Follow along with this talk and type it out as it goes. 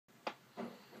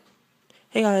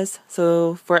Hey guys,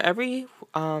 so for every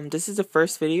this is the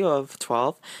first video of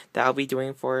 12 that I'll be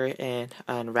doing for an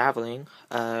unraveling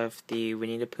of the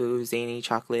Winnie the Pooh Zany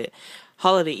chocolate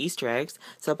holiday Easter eggs.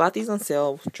 So I bought these on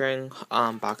sale during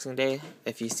Boxing Day,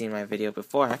 if you've seen my video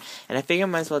before, and I figured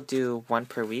I might as well do one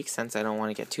per week since I don't want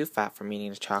to get too fat from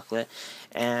eating the chocolate,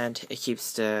 and it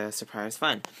keeps the surprise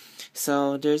fun.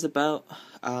 So there's about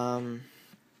I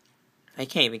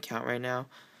can't even count right now.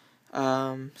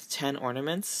 10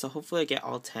 ornaments, so hopefully I get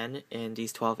all 10 in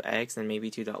these 12 eggs and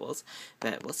maybe 2 doubles,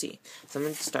 but we'll see. So I'm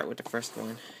going to start with the first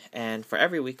one, and for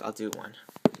every week I'll do one.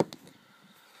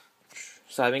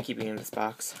 So I've been keeping in this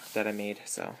box that I made,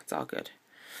 so it's all good.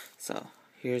 So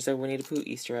here's a Winnie the Pooh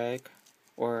Easter egg,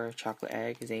 or chocolate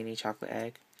egg, Zany chocolate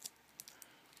egg.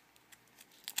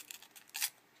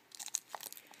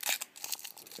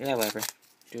 Yeah, whatever.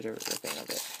 Do the thing of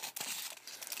it.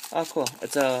 Oh, cool.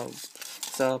 It's a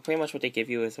So pretty much what they give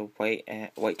you is a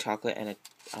white chocolate and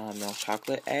a milk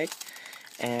chocolate egg,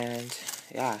 and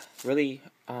yeah, really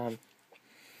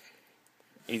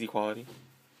easy quality.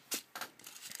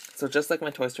 So just like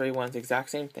my Toy Story ones, exact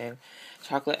same thing.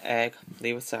 Chocolate egg,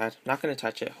 leave aside. Not gonna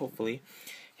touch it, hopefully.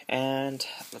 And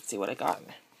let's see what I got.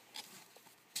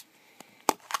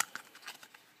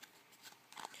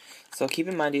 So keep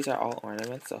in mind these are all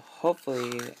ornaments, so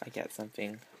hopefully I get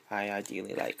something I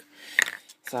ideally like.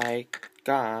 So I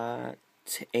got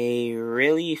a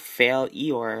really fail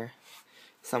Eeyore.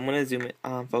 So I'm going to zoom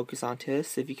in, focus onto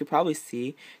this. If you could probably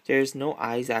see, there's no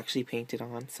eyes actually painted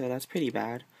on, so that's pretty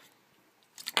bad.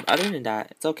 But other than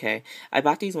that, it's okay. I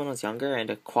bought these when I was younger, and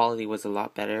the quality was a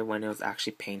lot better when it was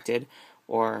actually painted,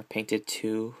 or painted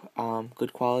to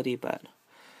good quality, but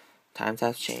times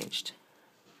have changed.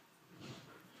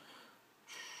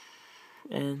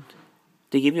 And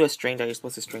they give you a string that you're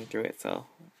supposed to string through it, so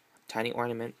tiny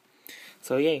ornament.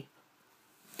 So yay.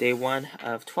 Day 1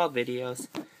 of 12 videos.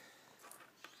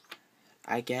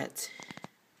 I get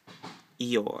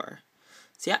Eeyore.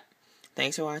 So yeah,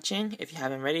 thanks for watching. If you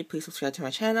haven't already, please subscribe to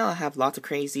my channel. I have lots of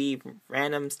crazy,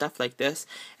 random stuff like this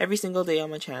every single day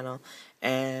on my channel,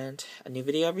 and a new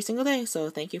video every single day. So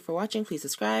thank you for watching. Please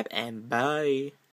subscribe, and bye.